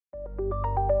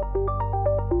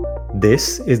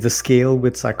This is the Scale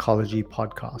with Psychology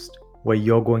podcast, where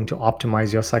you're going to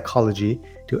optimize your psychology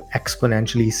to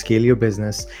exponentially scale your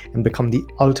business and become the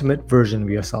ultimate version of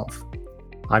yourself.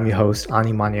 I'm your host,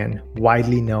 Ani Manian,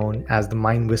 widely known as the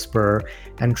Mind Whisperer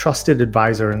and trusted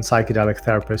advisor and psychedelic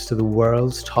therapist to the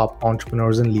world's top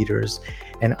entrepreneurs and leaders.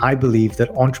 And I believe that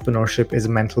entrepreneurship is a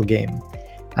mental game.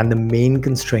 And the main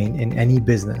constraint in any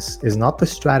business is not the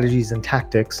strategies and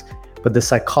tactics, but the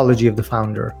psychology of the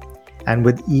founder. And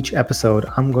with each episode,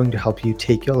 I'm going to help you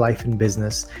take your life and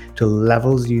business to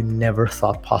levels you never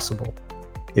thought possible.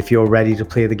 If you're ready to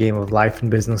play the game of life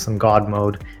and business on God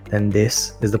mode, then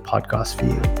this is the podcast for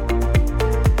you.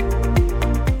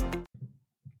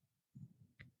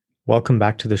 Welcome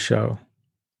back to the show.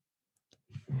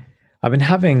 I've been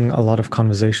having a lot of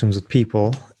conversations with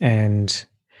people, and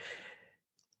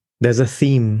there's a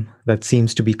theme that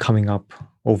seems to be coming up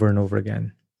over and over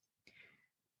again,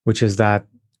 which is that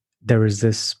there is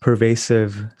this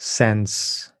pervasive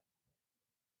sense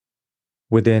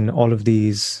within all of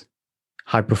these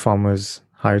high performers,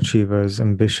 high achievers,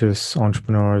 ambitious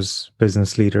entrepreneurs,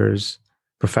 business leaders,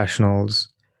 professionals,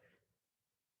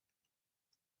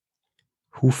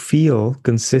 who feel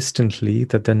consistently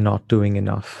that they're not doing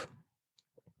enough.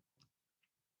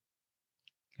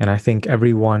 And I think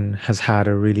everyone has had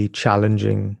a really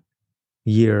challenging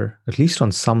year, at least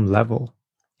on some level,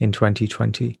 in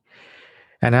 2020.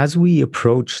 And as we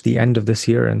approach the end of this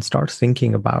year and start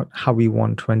thinking about how we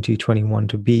want 2021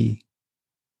 to be,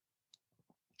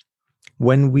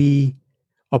 when we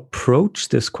approach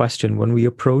this question, when we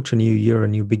approach a new year, a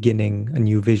new beginning, a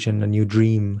new vision, a new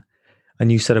dream, a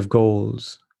new set of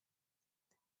goals,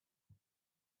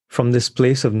 from this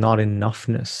place of not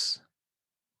enoughness,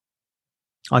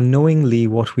 unknowingly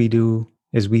what we do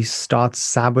is we start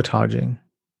sabotaging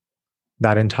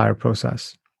that entire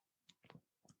process.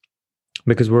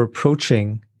 Because we're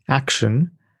approaching action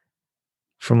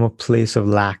from a place of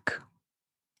lack,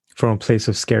 from a place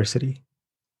of scarcity.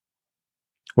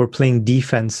 We're playing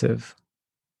defensive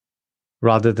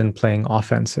rather than playing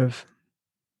offensive.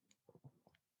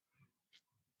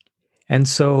 And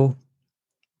so,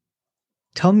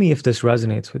 tell me if this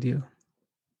resonates with you.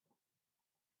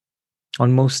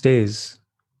 On most days,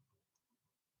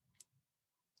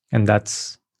 and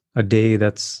that's a day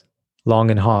that's long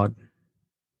and hard,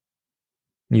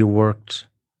 you worked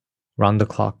round the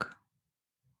clock.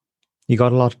 You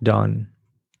got a lot done.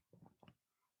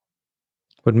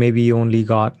 But maybe you only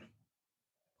got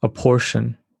a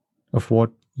portion of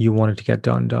what you wanted to get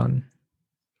done.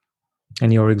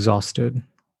 And you're exhausted.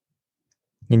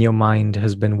 And your mind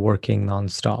has been working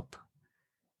nonstop.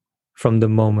 From the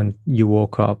moment you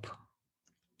woke up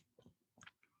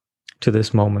to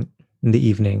this moment in the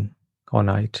evening or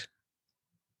night.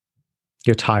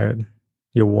 You're tired.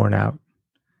 You're worn out.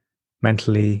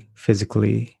 Mentally,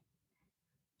 physically.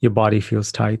 Your body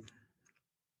feels tight.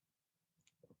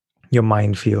 Your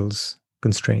mind feels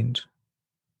constrained.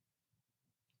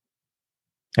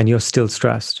 And you're still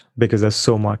stressed because there's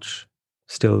so much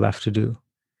still left to do.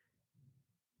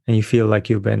 And you feel like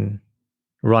you've been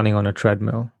running on a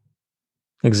treadmill,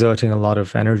 exerting a lot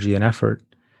of energy and effort,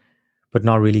 but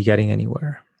not really getting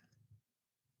anywhere.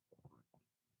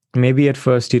 Maybe at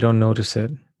first you don't notice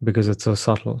it because it's so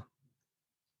subtle.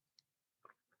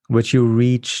 But you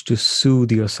reach to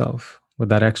soothe yourself with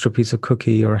that extra piece of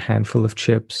cookie or a handful of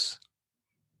chips.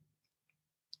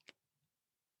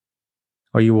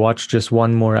 Or you watch just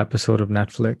one more episode of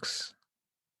Netflix.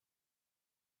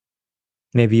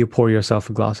 Maybe you pour yourself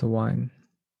a glass of wine.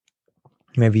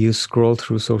 Maybe you scroll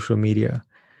through social media,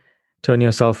 turn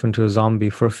yourself into a zombie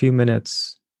for a few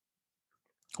minutes,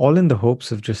 all in the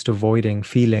hopes of just avoiding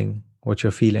feeling what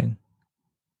you're feeling,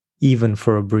 even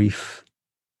for a brief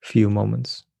few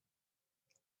moments.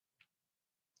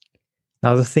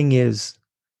 Now, the thing is,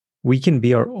 we can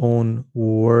be our own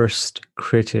worst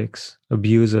critics,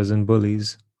 abusers, and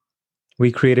bullies.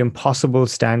 We create impossible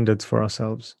standards for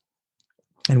ourselves.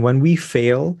 And when we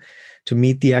fail to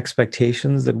meet the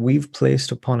expectations that we've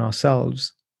placed upon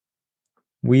ourselves,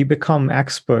 we become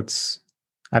experts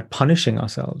at punishing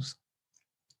ourselves.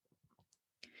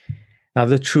 Now,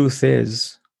 the truth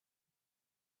is,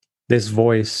 this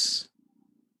voice,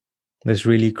 this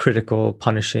really critical,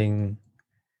 punishing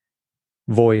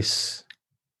voice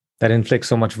that inflicts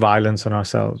so much violence on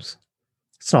ourselves,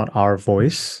 it's not our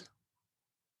voice.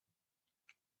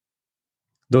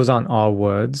 Those aren't our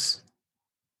words.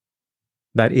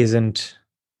 That isn't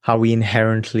how we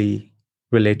inherently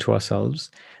relate to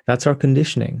ourselves. That's our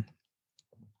conditioning.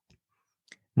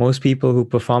 Most people who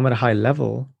perform at a high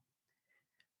level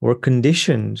were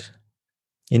conditioned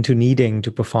into needing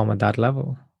to perform at that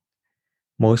level.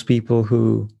 Most people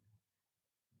who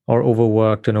are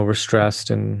overworked and overstressed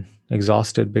and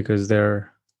exhausted because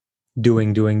they're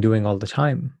doing all the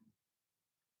time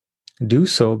do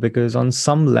so because on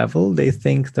some level they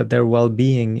think that their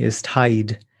well-being is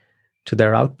tied to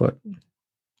their output,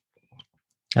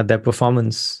 that their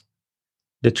performance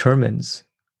determines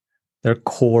their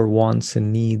core wants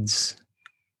and needs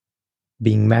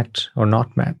being met or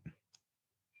not met.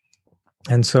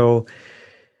 And so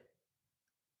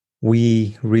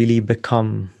we really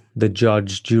become the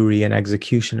judge, jury, and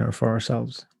executioner for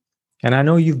ourselves. And I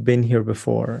know you've been here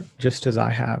before, just as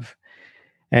I have.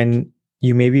 And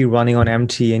you may be running on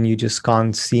empty and you just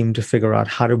can't seem to figure out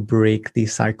how to break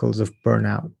these cycles of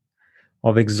burnout,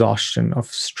 of exhaustion, of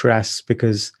stress,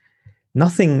 because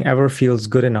nothing ever feels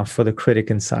good enough for the critic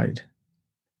inside.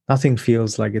 Nothing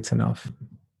feels like it's enough.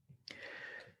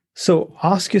 So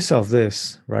ask yourself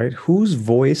this, right? Whose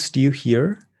voice do you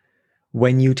hear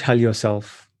when you tell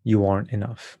yourself you aren't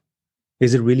enough?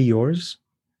 Is it really yours?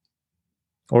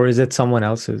 Or is it someone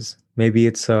else's? Maybe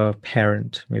it's a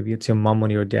parent. Maybe it's your mom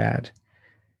or your dad.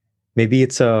 Maybe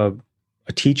it's a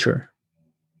teacher,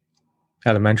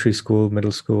 elementary school,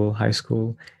 middle school, high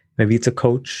school. Maybe it's a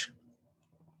coach.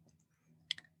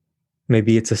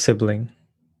 Maybe it's a sibling.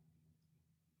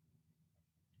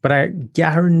 But I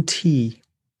guarantee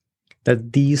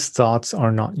that these thoughts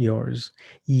are not yours.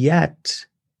 Yet,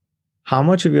 how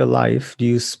much of your life do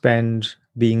you spend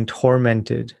being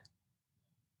tormented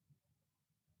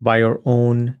by your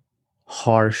own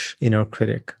harsh inner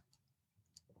critic?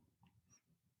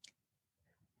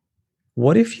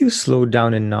 What if you slowed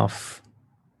down enough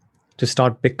to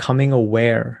start becoming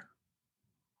aware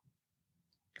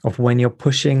of when you're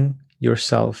pushing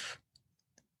yourself,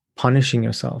 punishing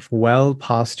yourself well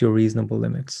past your reasonable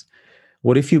limits?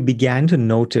 What if you began to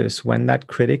notice when that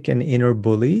critic and inner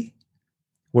bully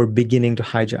were beginning to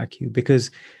hijack you?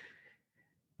 Because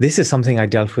this is something I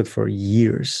dealt with for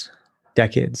years,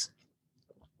 decades.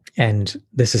 And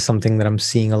this is something that I'm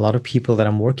seeing a lot of people that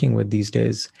I'm working with these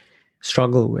days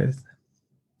struggle with.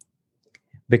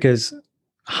 Because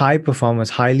high performers,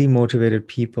 highly motivated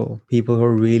people who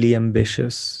are really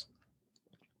ambitious,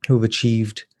 who've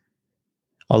achieved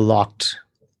a lot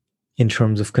in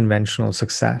terms of conventional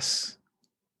success,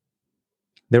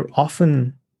 they're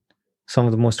often some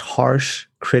of the most harsh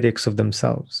critics of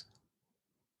themselves.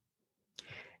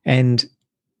 And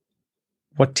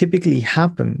what typically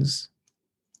happens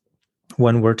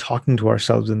when we're talking to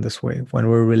ourselves in this way, when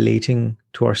we're relating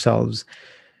to ourselves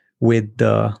with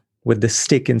the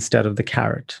stick instead of the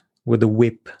carrot, with the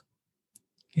whip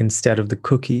instead of the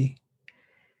cookie,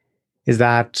 is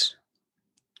that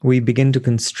we begin to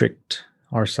constrict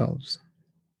ourselves.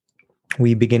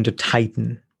 We begin to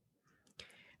tighten.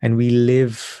 And we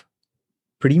live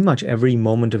pretty much every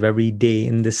moment of every day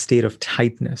in this state of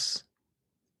tightness.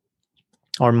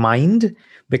 Our mind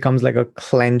becomes like a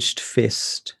clenched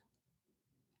fist.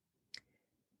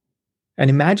 And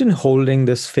imagine holding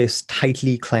this fist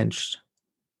tightly clenched,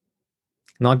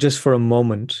 not just for a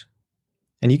moment.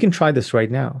 And you can try this right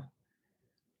now.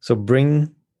 So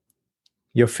bring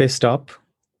your fist up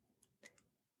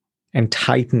and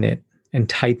tighten it and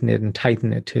tighten it and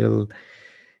tighten it till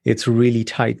it's really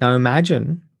tight. Now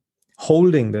imagine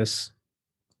holding this,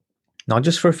 not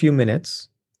just for a few minutes,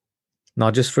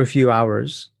 not just for a few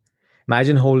hours.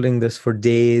 Imagine holding this for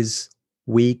days,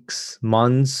 weeks,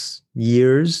 months,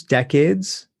 years,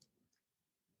 decades.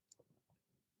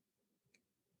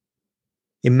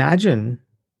 Imagine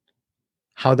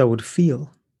how that would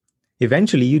feel.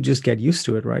 Eventually, you just get used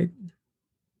to it, right?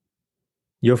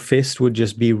 Your fist would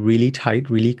just be really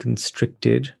tight, really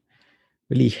constricted,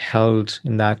 really held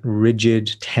in that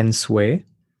rigid, tense way.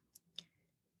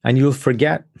 And you'll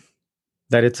forget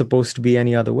that it's supposed to be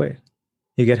any other way.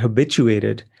 You get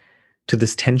habituated to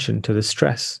this tension, to this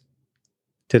stress,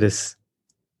 to this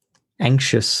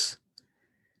anxious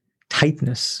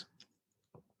tightness.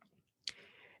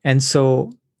 And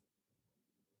so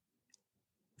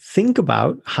think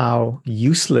about how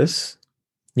useless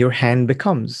your hand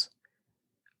becomes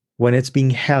when it's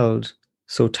being held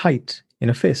so tight in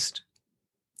a fist.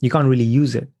 You can't really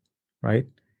use it, right?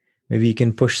 Maybe you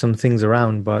can push some things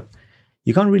around, but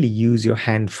you can't really use your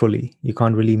hand fully. You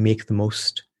can't really make the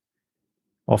most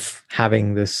of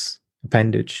having this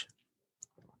appendage.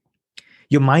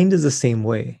 Your mind is the same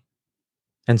way,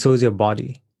 and so is your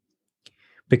body.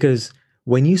 Because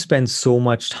when you spend so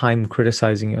much time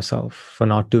criticizing yourself for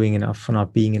not doing enough, for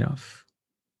not being enough,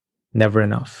 never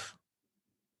enough,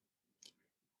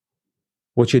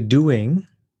 what you're doing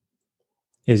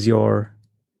is you're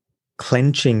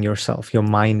clenching yourself, your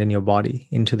mind and your body,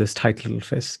 into this tight little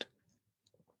fist.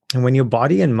 And when your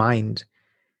body and mind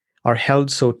are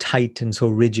held so tight and so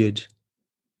rigid,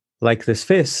 like this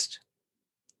fist,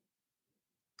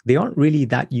 they aren't really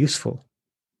that useful.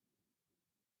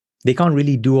 They can't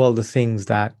really do all the things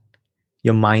that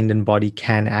your mind and body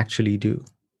can actually do.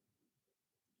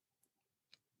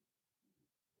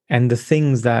 And the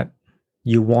things that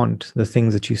you want, the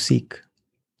things that you seek,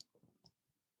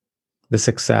 the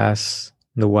success,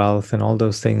 the wealth, and all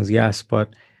those things, yes,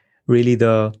 but really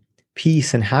the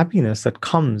peace and happiness that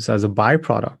comes as a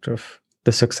byproduct of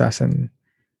the success and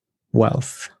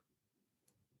wealth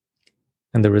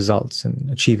and the results and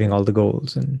achieving all the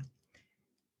goals, and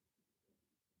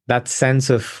that sense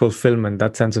of fulfillment,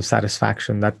 that sense of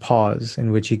satisfaction, that pause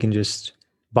in which you can just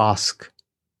bask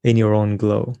in your own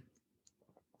glow.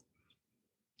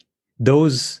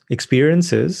 Those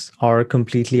experiences are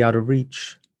completely out of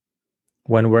reach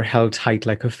when we're held tight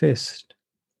like a fist.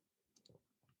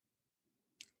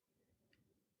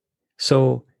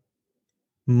 So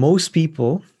most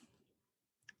people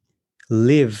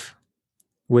live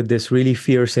with this really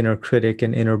fierce inner critic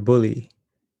and inner bully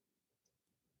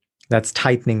that's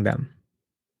tightening them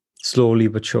slowly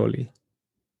but surely.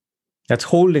 That's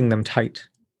holding them tight,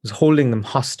 is holding them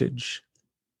hostage.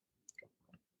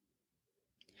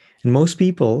 And most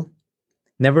people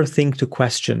never think to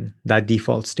question that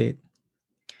default state.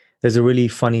 There's a really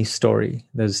funny story.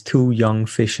 There's two young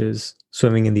fishes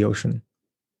swimming in the ocean,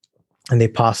 and they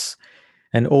pass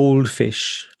an old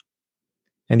fish.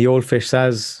 And the old fish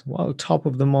says, "Well, top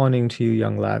of the morning to you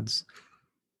young lads.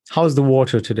 How's the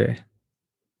water today?"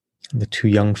 And the two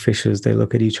young fishes, they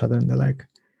look at each other and they're like,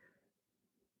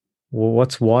 "Well,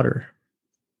 what's water?"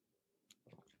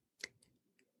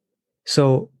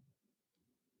 So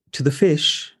to the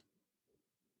fish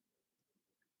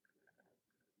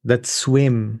that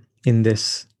swim in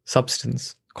this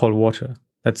substance called water,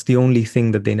 that's the only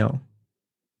thing that they know,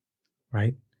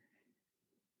 right?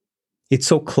 It's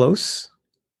so close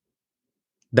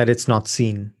that it's not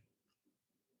seen.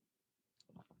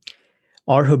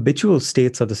 Our habitual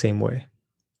states are the same way.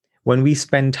 When we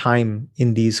spend time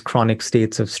in these chronic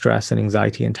states of stress and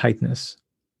anxiety and tightness,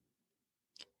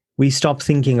 we stop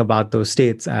thinking about those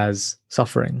states as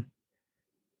suffering.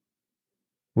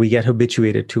 We get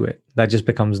habituated to it. That just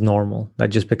becomes normal. That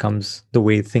just becomes the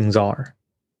way things are,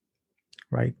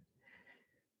 right?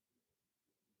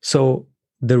 So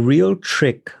the real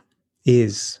trick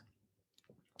is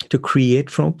to create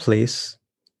from a place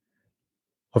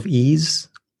of ease,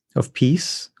 of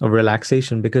peace, of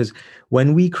relaxation, because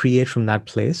when we create from that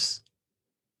place,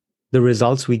 the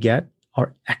results we get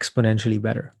are exponentially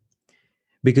better.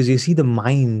 Because you see, the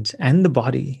mind and the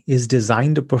body is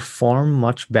designed to perform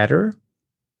much better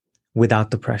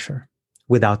without the pressure,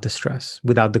 without the stress,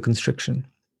 without the constriction.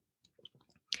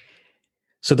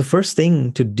 So the first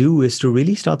thing to do is to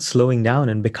really start slowing down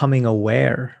and becoming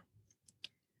aware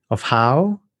of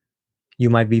how you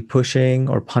might be pushing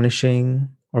or punishing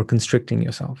or constricting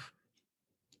yourself.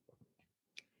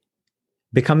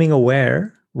 Becoming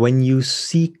aware when you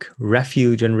seek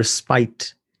refuge and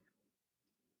respite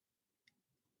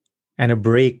and a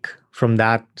break from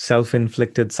that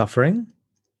self-inflicted suffering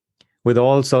with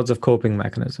all sorts of coping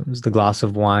mechanisms, the glass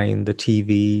of wine, the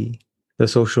TV, the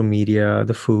social media,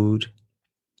 the food.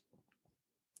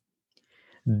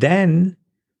 Then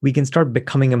we can start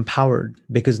becoming empowered,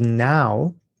 because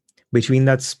now, between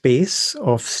that space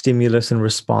of stimulus and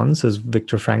response, as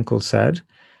Viktor Frankl said,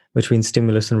 between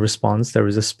stimulus and response, there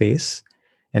is a space.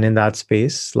 And in that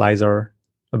space lies our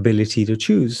ability to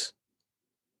choose.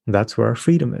 That's where our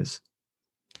freedom is.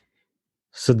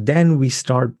 So then we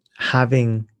start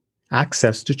having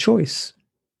access to choice.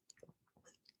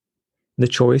 The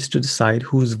choice to decide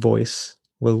whose voice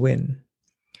will win.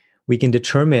 We can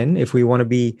determine if we want to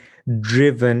be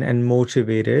driven and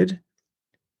motivated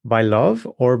by love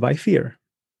or by fear.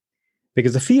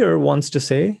 Because the fear wants to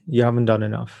say, you haven't done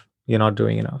enough. You're not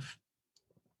doing enough.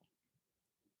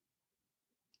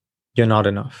 You're not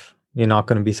enough. You're not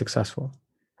going to be successful.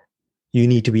 You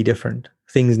need to be different.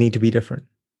 Things need to be different.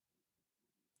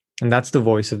 And that's the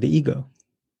voice of the ego.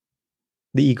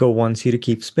 The ego wants you to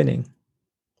keep spinning.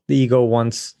 The ego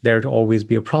wants there to always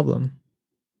be a problem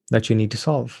that you need to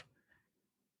solve.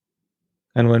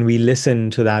 And when we listen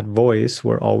to that voice,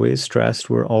 we're always stressed,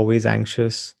 we're always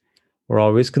anxious, we're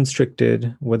always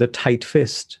constricted with a tight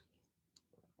fist.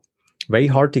 Very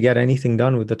hard to get anything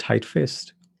done with a tight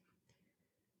fist.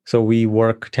 So we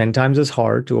work 10 times as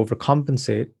hard to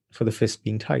overcompensate for the fist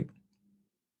being tight.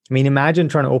 I mean, imagine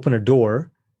trying to open a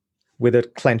door with a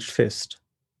clenched fist.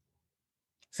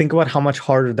 Think about how much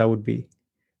harder that would be.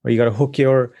 Where you got to hook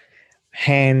your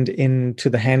hand into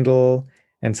the handle,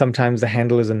 and sometimes the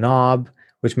handle is a knob,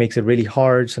 which makes it really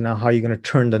hard. So now how are you going to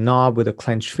turn the knob with a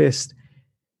clenched fist?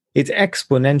 It's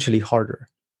exponentially harder.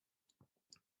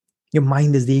 Your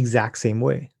mind is the exact same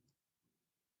way.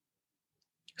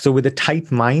 So with a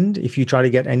tight mind, if you try to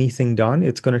get anything done,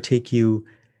 it's going to take you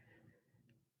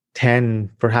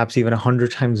 10, perhaps even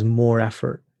 100 times more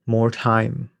effort, more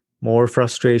time, more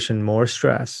frustration, more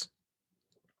stress.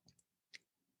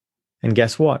 And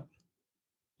guess what?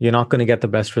 You're not going to get the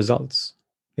best results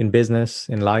in business,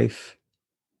 in life.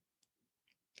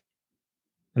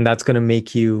 And that's going to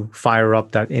make you fire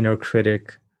up that inner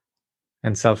critic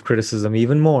and self-criticism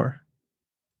even more,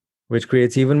 which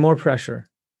creates even more pressure.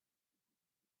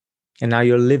 And now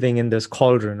you're living in this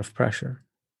cauldron of pressure.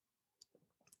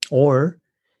 Or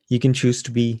you can choose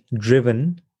to be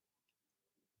driven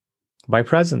by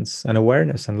presence and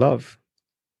awareness and love.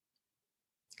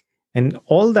 And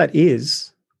all that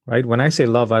is, right? When I say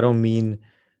love, I don't mean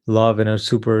love in a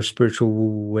super spiritual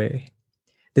way.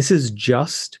 This is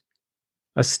just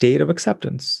a state of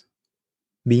acceptance,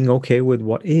 being okay with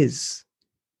what is.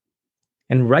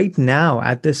 And right now,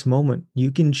 at this moment, you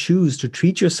can choose to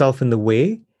treat yourself in the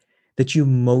way that you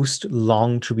most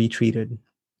long to be treated.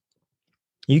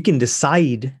 You can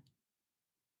decide,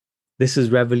 this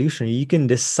is revolutionary, you can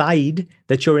decide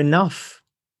that you're enough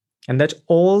and that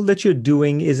all that you're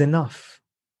doing is enough.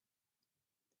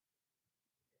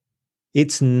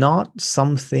 It's not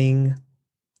something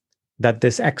that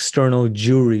this external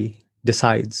jury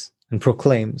decides and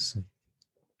proclaims.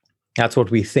 That's what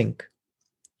we think,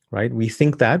 right? We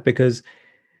think that because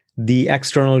the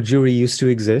external jury used to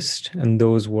exist, and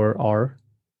those were our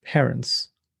parents.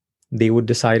 They would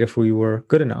decide if we were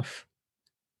good enough.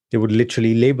 They would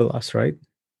literally label us, right?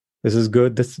 This is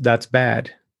good, that's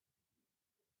bad.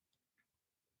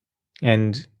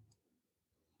 And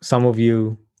some of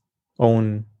you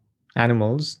own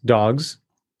animals, dogs,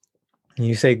 and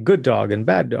you say good dog and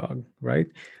bad dog, right?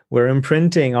 We're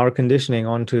imprinting our conditioning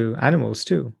onto animals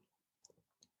too.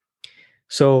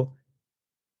 So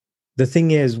the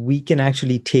thing is, we can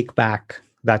actually take back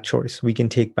that choice. We can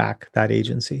take back that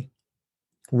agency.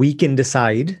 We can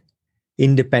decide,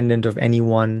 independent of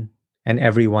anyone and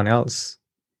everyone else,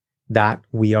 that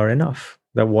we are enough,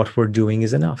 that what we're doing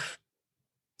is enough.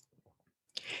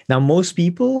 Now, most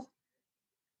people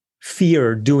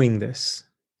fear doing this,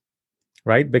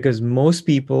 right? Because most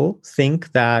people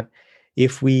think that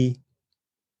if we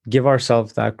give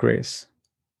ourselves that grace,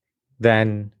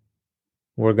 then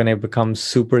we're going to become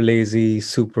super lazy,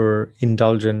 super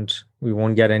indulgent. We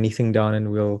won't get anything done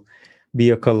and we'll be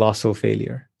a colossal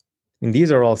failure. And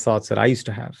these are all thoughts that I used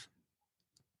to have.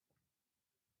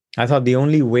 I thought the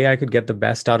only way I could get the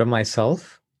best out of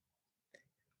myself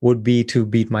would be to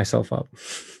beat myself up.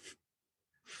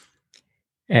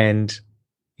 And,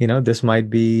 this might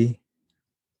be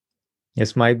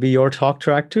your talk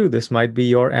track too. This might be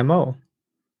your MO.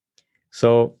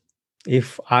 So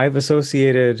if I've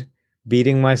associated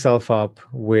beating myself up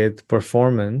with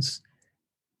performance,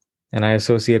 and I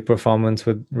associate performance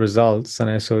with results, and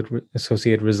I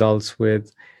associate results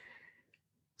with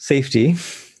safety,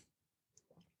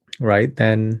 right?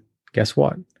 Then guess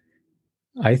what?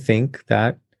 I think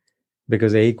that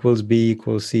because A equals B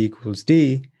equals C equals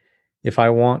D, if I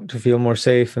want to feel more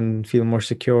safe and feel more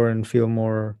secure and feel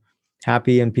more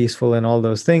happy and peaceful and all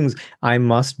those things, I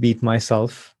must beat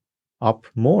myself up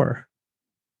more.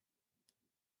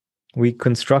 We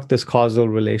construct this causal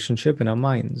relationship in our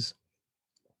minds.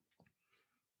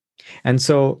 And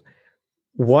so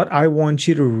what I want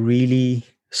you to really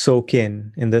soak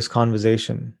in this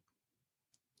conversation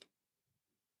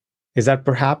is that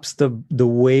perhaps the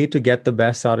way to get the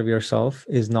best out of yourself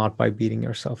is not by beating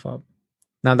yourself up.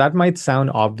 Now, that might sound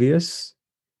obvious,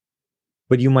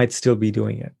 but you might still be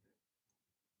doing it.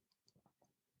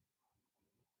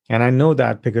 And I know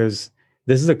that because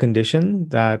this is a condition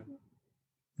that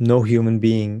no human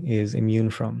being is immune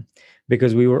from,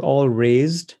 because we were all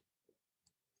raised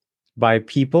by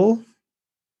people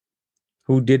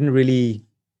who didn't really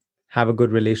have a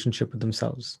good relationship with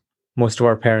themselves. Most of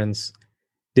our parents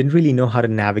didn't really know how to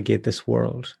navigate this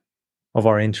world of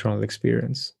our internal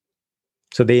experience.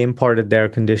 So they imparted their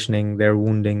conditioning, their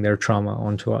wounding, their trauma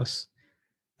onto us.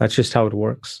 That's just how it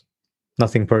works.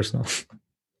 Nothing personal.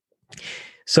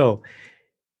 So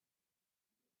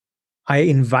I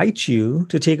invite you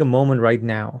to take a moment right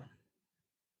now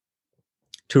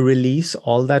to release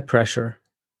all that pressure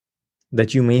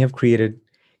that you may have created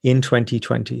in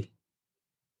 2020,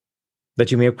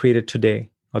 that you may have created today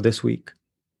or this week,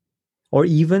 or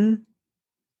even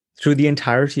through the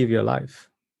entirety of your life.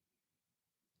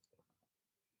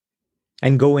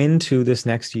 And go into this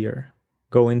next year,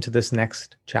 go into this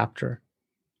next chapter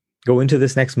Go into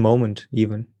this next moment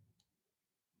even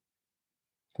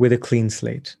with a clean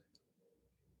slate.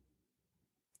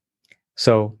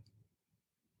 So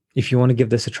if you want to give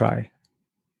this a try,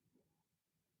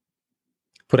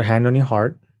 put a hand on your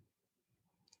heart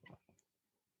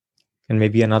and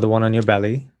maybe another one on your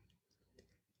belly.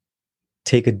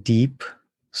 Take a deep,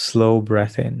 slow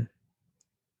breath in.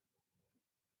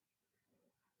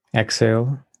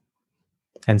 Exhale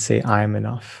and say, I am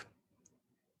enough.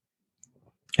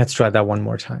 Let's try that one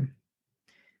more time.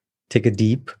 Take a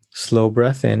deep, slow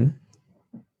breath in.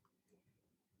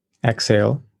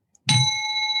 Exhale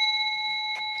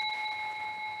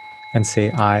and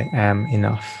say, I am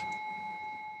enough.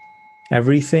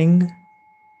 Everything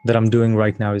that I'm doing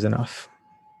right now is enough.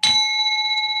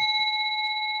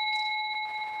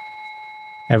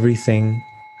 Everything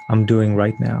I'm doing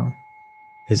right now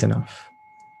is enough.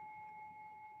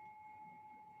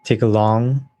 Take a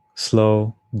long,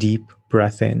 slow, deep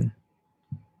breath in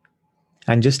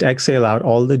and just exhale out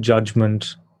all the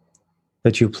judgment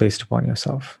that you placed upon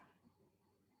yourself.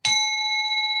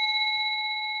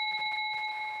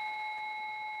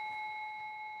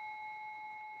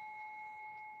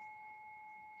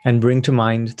 And bring to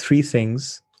mind 3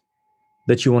 things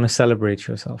that you want to celebrate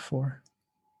yourself for,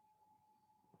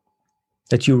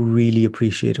 that you really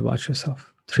appreciate about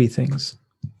yourself. 3 things.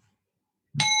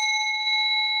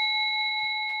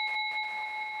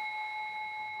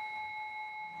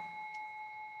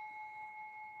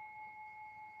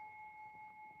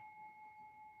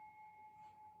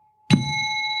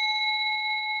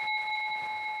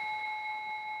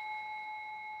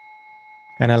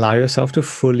 And allow yourself to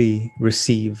fully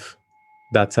receive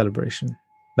that celebration,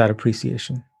 that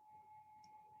appreciation.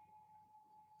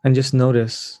 And just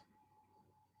notice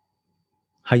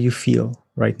how you feel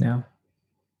right now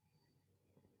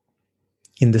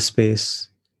in the space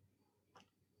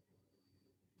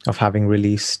of having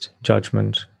released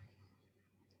judgment,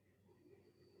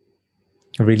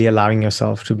 really allowing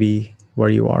yourself to be where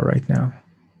you are right now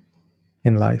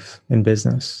in life, in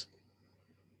business,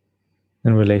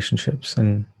 in relationships,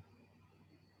 and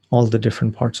all the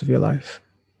different parts of your life.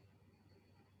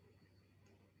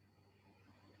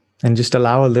 And just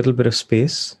allow a little bit of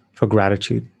space for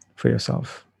gratitude for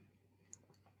yourself.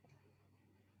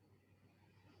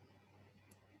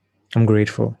 I'm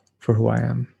grateful for who I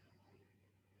am.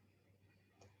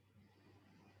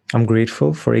 I'm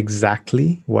grateful for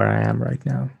exactly where I am right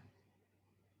now.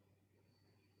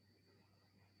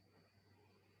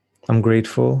 I'm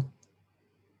grateful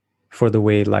for the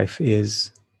way life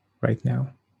is right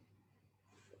now.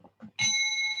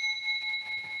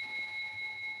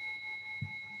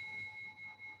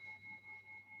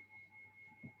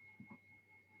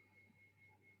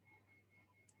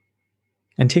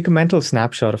 And take a mental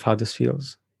snapshot of how this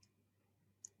feels.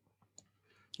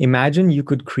 Imagine you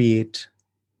could create,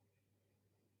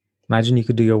 imagine you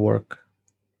could do your work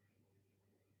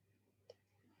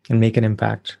and make an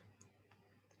impact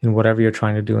in whatever you're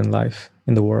trying to do in life,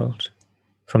 in the world,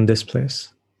 from this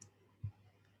place.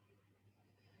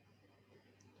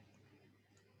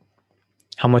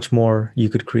 How much more you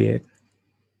could create,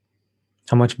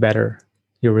 how much better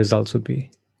your results would be,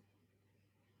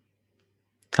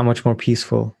 how much more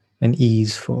peaceful and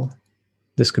easeful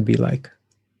this could be like.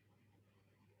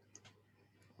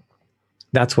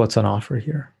 That's what's on offer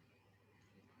here.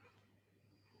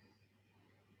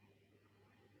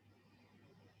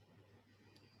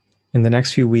 In the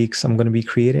next few weeks, I'm going to be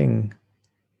creating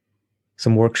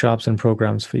some workshops and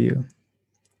programs for you.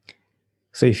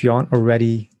 So if you aren't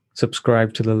already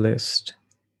subscribed to the list,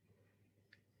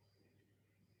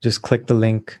 just click the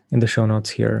link in the show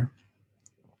notes here.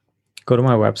 Go to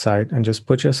my website and just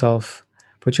put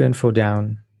your info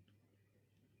down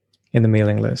in the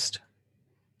mailing list.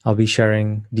 I'll be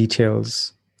sharing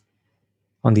details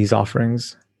on these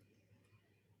offerings.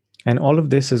 And all of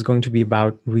this is going to be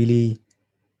about really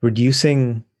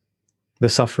reducing the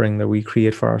suffering that we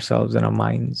create for ourselves in our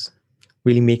minds,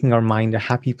 really making our mind a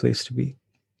happy place to be,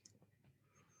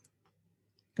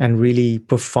 and really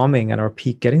performing at our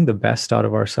peak, getting the best out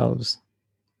of ourselves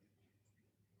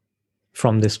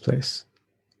from this place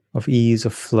of ease,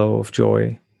 of flow, of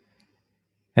joy,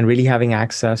 and really having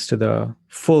access to the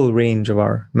full range of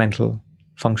our mental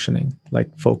functioning,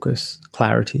 like focus,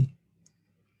 clarity.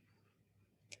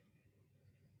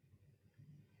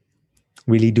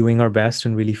 Really doing our best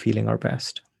and really feeling our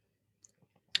best.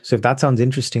 So if that sounds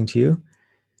interesting to you,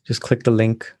 just click the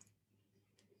link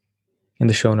in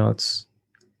the show notes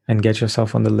and get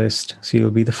yourself on the list so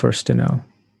you'll be the first to know.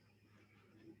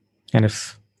 And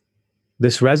if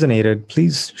this resonated,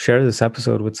 please share this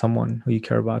episode with someone who you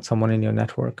care about, someone in your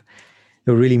network.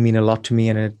 It will really mean a lot to me,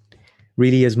 and it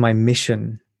really is my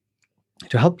mission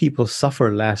to help people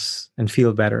suffer less and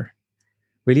feel better.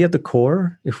 Really at the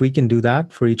core, if we can do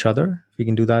that for each other, if we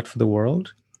can do that for the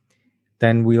world,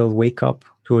 then we'll wake up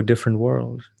to a different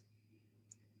world.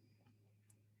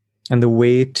 And the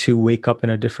way to wake up in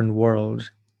a different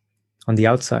world on the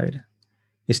outside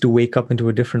is to wake up into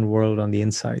a different world on the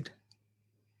inside.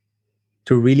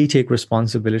 To really take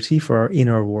responsibility for our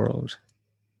inner world.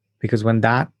 Because when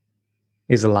that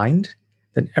is aligned,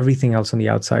 then everything else on the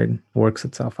outside works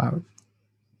itself out.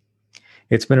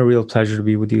 It's been a real pleasure to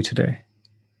be with you today.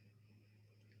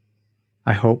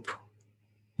 I hope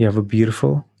you have a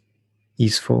beautiful,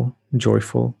 easeful,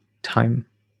 joyful time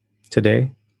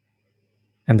today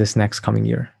and this next coming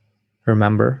year.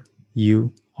 Remember,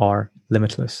 you are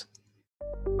limitless.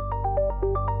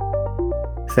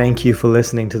 Thank you for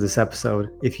listening to this episode.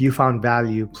 If you found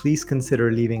value, please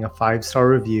consider leaving a 5-star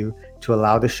review to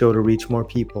allow the show to reach more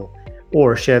people,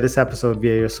 or share this episode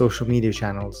via your social media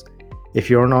channels. If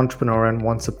you're an entrepreneur and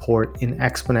want support in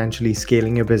exponentially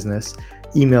scaling your business,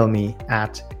 email me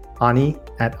at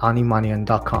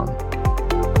ani@animanian.com.